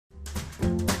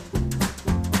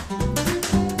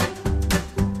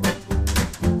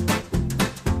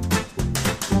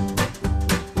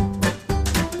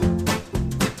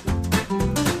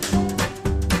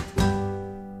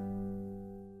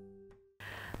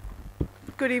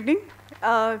Good evening.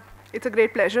 It's a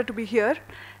great pleasure to be here,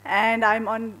 and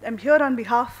I'm here on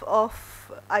behalf of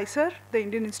IISER, the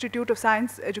Indian Institute of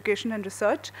Science, Education and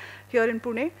Research, here in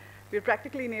Pune. We're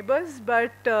practically neighbors,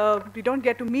 but we don't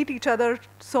get to meet each other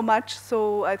so much.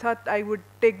 So I thought I would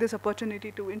take this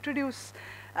opportunity to introduce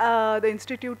the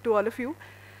institute to all of you.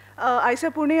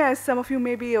 IISER Pune, as some of you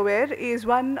may be aware, is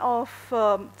one of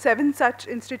 7 such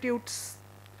institutes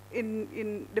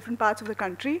in different parts of the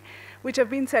country, which have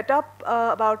been set up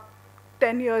about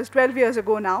 12 years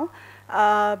ago now,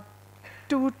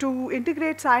 to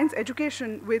integrate science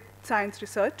education with science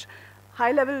research,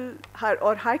 high-level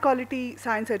or high-quality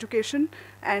science education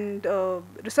and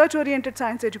research-oriented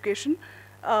science education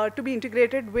to be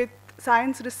integrated with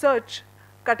science research,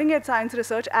 cutting-edge science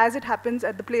research as it happens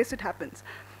at the place it happens.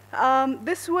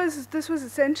 This was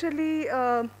essentially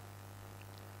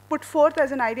put forth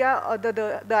as an idea,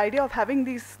 the idea of having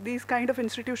these kind of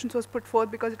institutions was put forth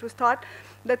because it was thought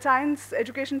that science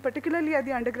education, particularly at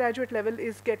the undergraduate level,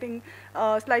 is getting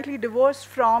slightly divorced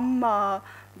from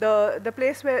the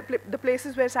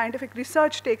places where scientific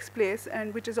research takes place,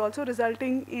 and which is also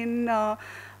resulting in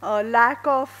lack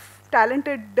of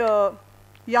talented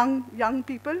young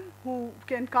people who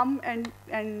can come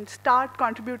and start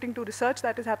contributing to research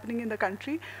that is happening in the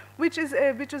country, which is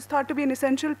thought to be an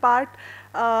essential part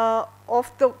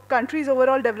of the country's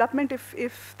overall development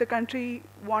if the country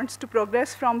wants to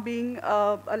progress from being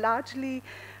a largely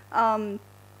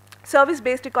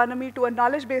service-based economy to a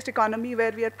knowledge-based economy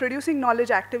where we are producing knowledge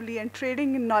actively and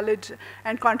trading in knowledge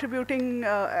and contributing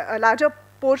a larger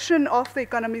portion of the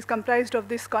economy is comprised of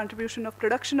this contribution of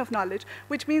production of knowledge,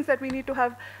 which means that we need to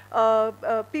have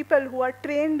people who are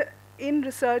trained in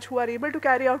research, who are able to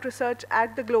carry out research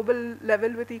at the global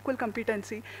level with equal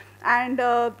competency. And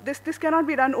this cannot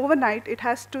be done overnight. It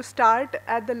has to start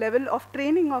at the level of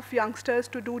training of youngsters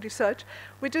to do research,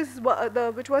 which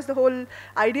was the whole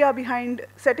idea behind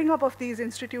setting up of these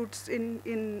institutes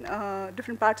in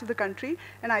different parts of the country.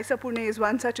 And IISER Pune is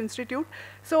one such institute.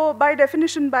 So by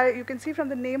definition, you can see from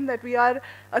the name that we are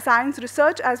a science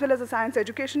research as well as a science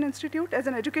education institute. As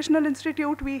an educational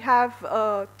institute, we have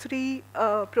 3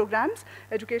 programs,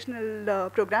 educational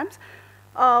programs.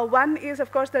 One is, of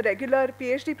course, the regular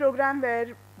PhD program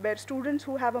where students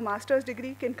who have a master's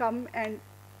degree can come and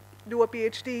do a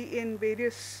PhD in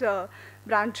various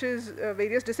branches,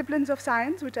 various disciplines of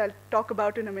science, which I'll talk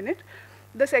about in a minute.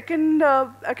 The second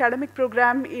academic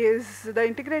program is the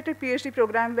integrated PhD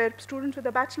program where students with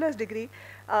a bachelor's degree,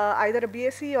 either a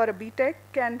BSc or a BTech,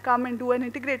 can come and do an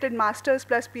integrated master's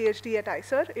plus PhD at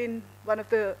IISER in one of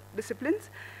the disciplines.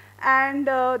 And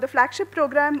the flagship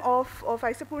program of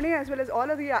IISER Pune, as well as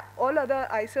all other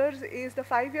IISERs, is the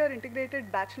 5-year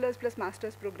integrated bachelor's plus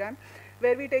master's program,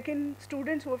 where we take in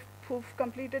students who've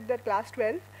completed their class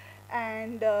 12,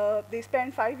 and they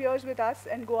spend 5 years with us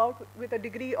and go out with a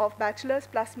degree of bachelor's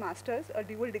plus master's, a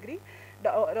dual degree,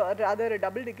 or rather a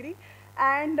double degree.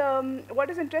 And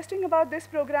what is interesting about this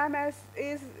program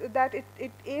is that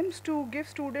it aims to give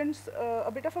students a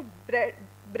bit of a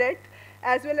breadth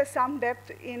as well as some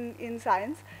depth in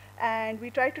science. And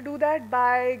we try to do that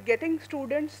by getting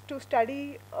students to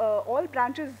study all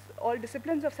branches, all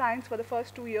disciplines of science for the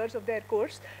first 2 years of their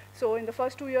course. So in the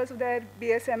first 2 years of their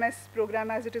BSMS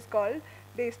program, as it is called,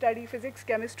 they study physics,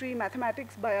 chemistry,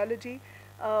 mathematics, biology,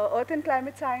 earth and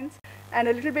climate science, and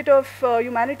a little bit of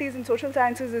humanities and social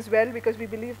sciences as well, because we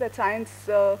believe that science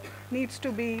needs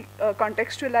to be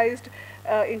contextualized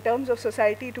in terms of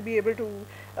society to be able to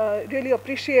really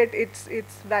appreciate its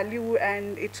value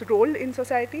and its role in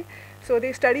society. So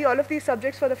they study all of these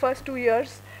subjects for the first 2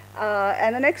 years.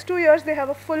 And the next 2 years, they have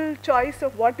a full choice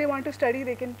of what they want to study.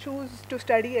 They can choose to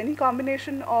study any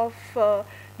combination of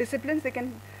disciplines. They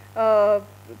can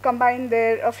combine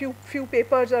a few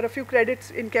papers or a few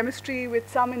credits in chemistry with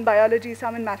some in biology,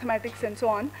 some in mathematics, and so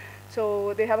on.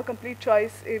 So they have a complete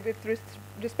choice with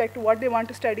respect to what they want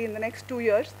to study in the next 2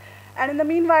 years. And in the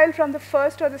meanwhile, from the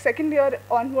first or the second year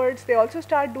onwards, they also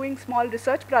start doing small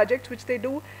research projects, which they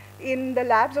do in the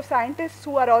labs of scientists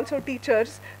who are also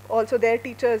teachers, also their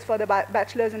teachers for the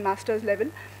bachelor's and master's level.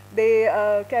 They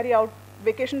carry out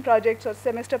vacation projects or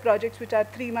semester projects, which are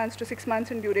 3 months to 6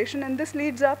 months in duration. And this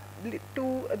leads up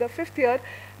to the 5th year,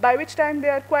 by which time they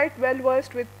are quite well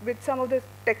versed with some of the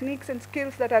techniques and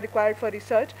skills that are required for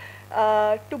research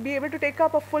to be able to take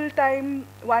up a full-time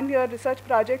 1-year research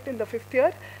project in the 5th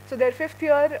year. So their 5th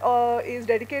year is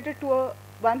dedicated to a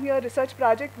 1-year research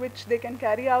project, which they can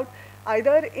carry out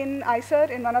either in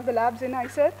IISER, in one of the labs in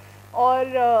IISER,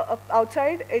 or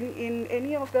outside in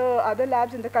any of the other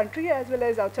labs in the country as well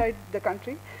as outside the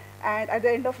country. and at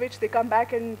the end of which they come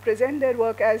back and present their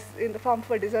work as in the form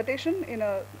of a dissertation in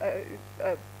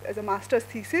as a master's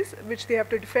thesis, which they have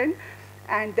to defend,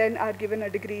 and then are given a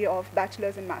degree of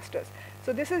bachelor's and master's.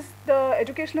 So this is the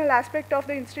educational aspect of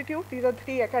the institute. These are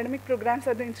 3 academic programs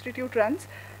that the institute runs.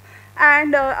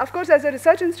 And of course, as a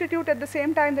research institute, at the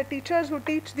same time, the teachers who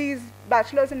teach these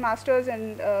bachelor's and master's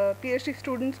and PhD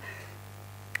students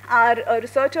are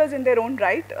researchers in their own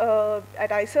right. At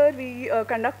IISER, we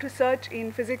conduct research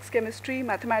in physics, chemistry,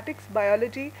 mathematics,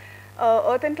 biology,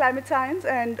 earth and climate science,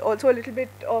 and also a little bit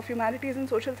of humanities and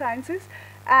social sciences.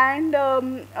 And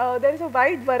there is a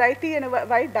wide variety and a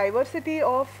wide diversity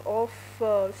of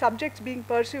subjects being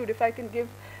pursued. If I can give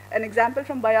an example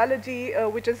from biology,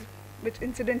 which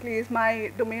incidentally is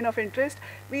my domain of interest,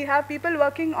 we have people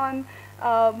working on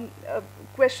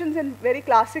questions in very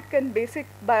classic and basic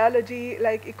biology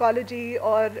like ecology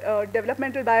or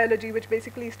developmental biology, which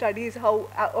basically studies how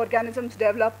organisms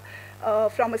develop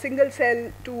from a single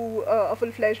cell to a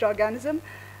full-fledged organism.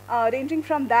 Ranging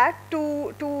from that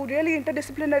to really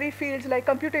interdisciplinary fields like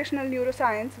computational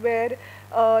neuroscience, where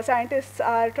scientists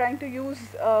are trying to use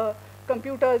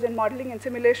computers and modeling and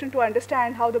simulation to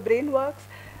understand how the brain works,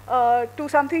 to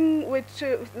something which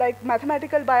like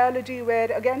mathematical biology,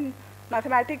 where again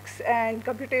mathematics and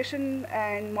computation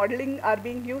and modeling are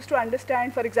being used to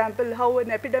understand, for example, how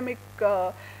an epidemic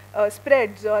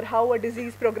spreads or how a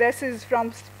disease progresses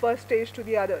from first stage to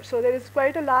the other. So there is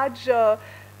quite a large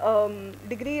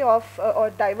degree of or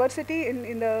diversity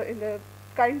in the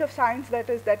kind of science that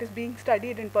is being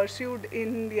studied and pursued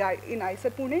in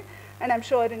IISER Pune, and I'm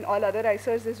sure in all other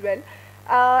IISERs as well.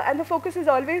 And the focus has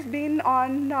always been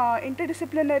on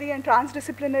interdisciplinary and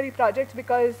transdisciplinary projects,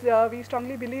 because we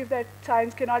strongly believe that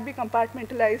science cannot be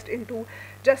compartmentalized into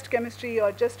just chemistry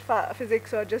or just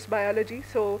physics or just biology.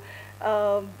 So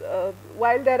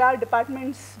while there are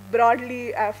departments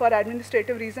broadly for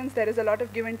administrative reasons, there is a lot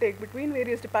of give and take between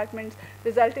various departments,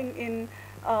 resulting in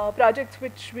projects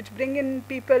which bring in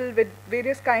people with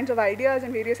various kinds of ideas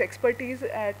and various expertise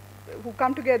who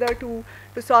come together to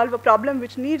solve a problem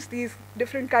which needs these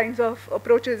different kinds of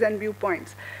approaches and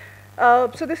viewpoints.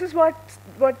 So this is what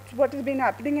has been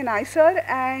happening in IISER,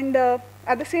 and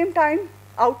at the same time,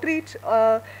 outreach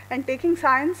and taking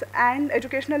science and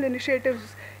educational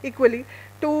initiatives equally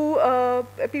to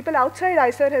people outside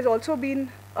IISER has also been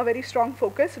a very strong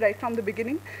focus right from the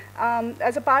beginning.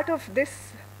 As a part of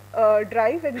this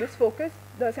drive and this focus,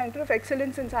 the Center of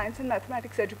Excellence in Science and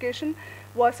Mathematics Education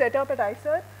was set up at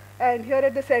IISER. And here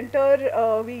at the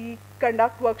center, we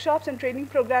conduct workshops and training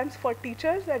programs for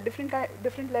teachers at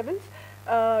different levels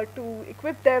to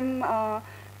equip them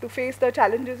to face the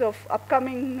challenges of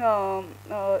upcoming,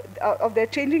 of their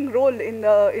changing role in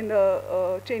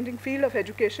the changing field of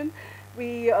education.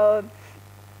 We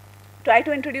try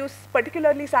to introduce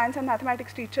particularly science and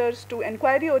mathematics teachers to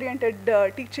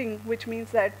inquiry-oriented teaching, which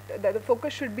means that the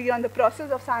focus should be on the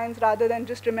process of science rather than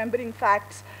just remembering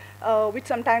facts, which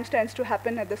sometimes tends to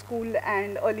happen at the school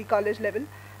and early college level.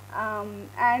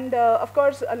 Of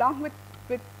course, along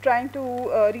with trying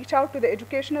to reach out to the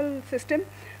educational system,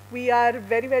 we are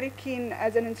very, very keen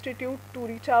as an institute to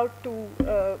reach out to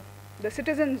the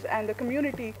citizens and the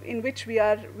community in which we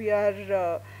are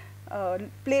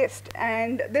placed.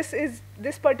 And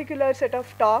this particular set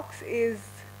of talks is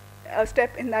a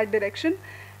step in that direction.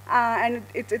 And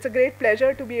it's a great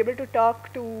pleasure to be able to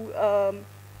talk to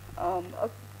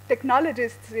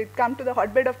technologists. We come to the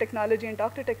hotbed of technology and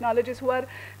talk to technologists who are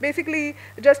basically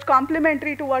just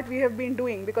complementary to what we have been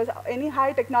doing, because any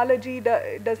high technology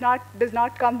does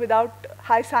not come without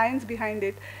high science behind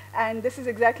it. And this is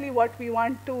exactly what we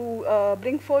want to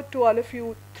bring forth to all of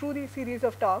you through these series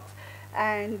of talks.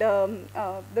 And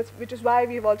which is why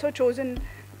we've also chosen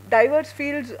diverse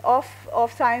fields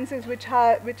of sciences which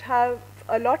have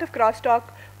a lot of crosstalk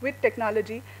with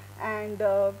technology. And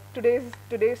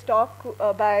today's talk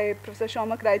by Professor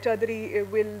Somak Raychaudhry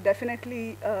will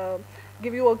definitely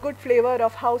give you a good flavor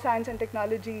of how science and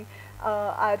technology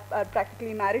are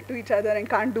practically married to each other and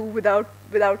can't do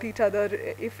without each other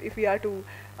if we are to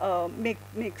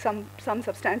make some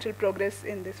substantial progress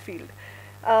in this field.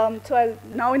 So I'll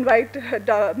now invite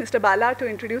Mr. Bala to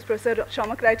introduce Professor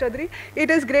Somak Raychaudhry.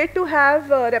 It is great to have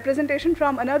representation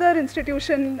from another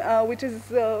institution which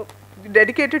is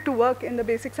dedicated to work in the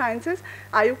basic sciences,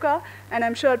 IUCA, and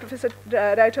I'm sure Professor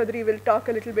Raychaudhry will talk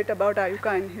a little bit about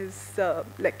IUCA in his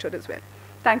lecture as well.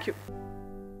 Thank you.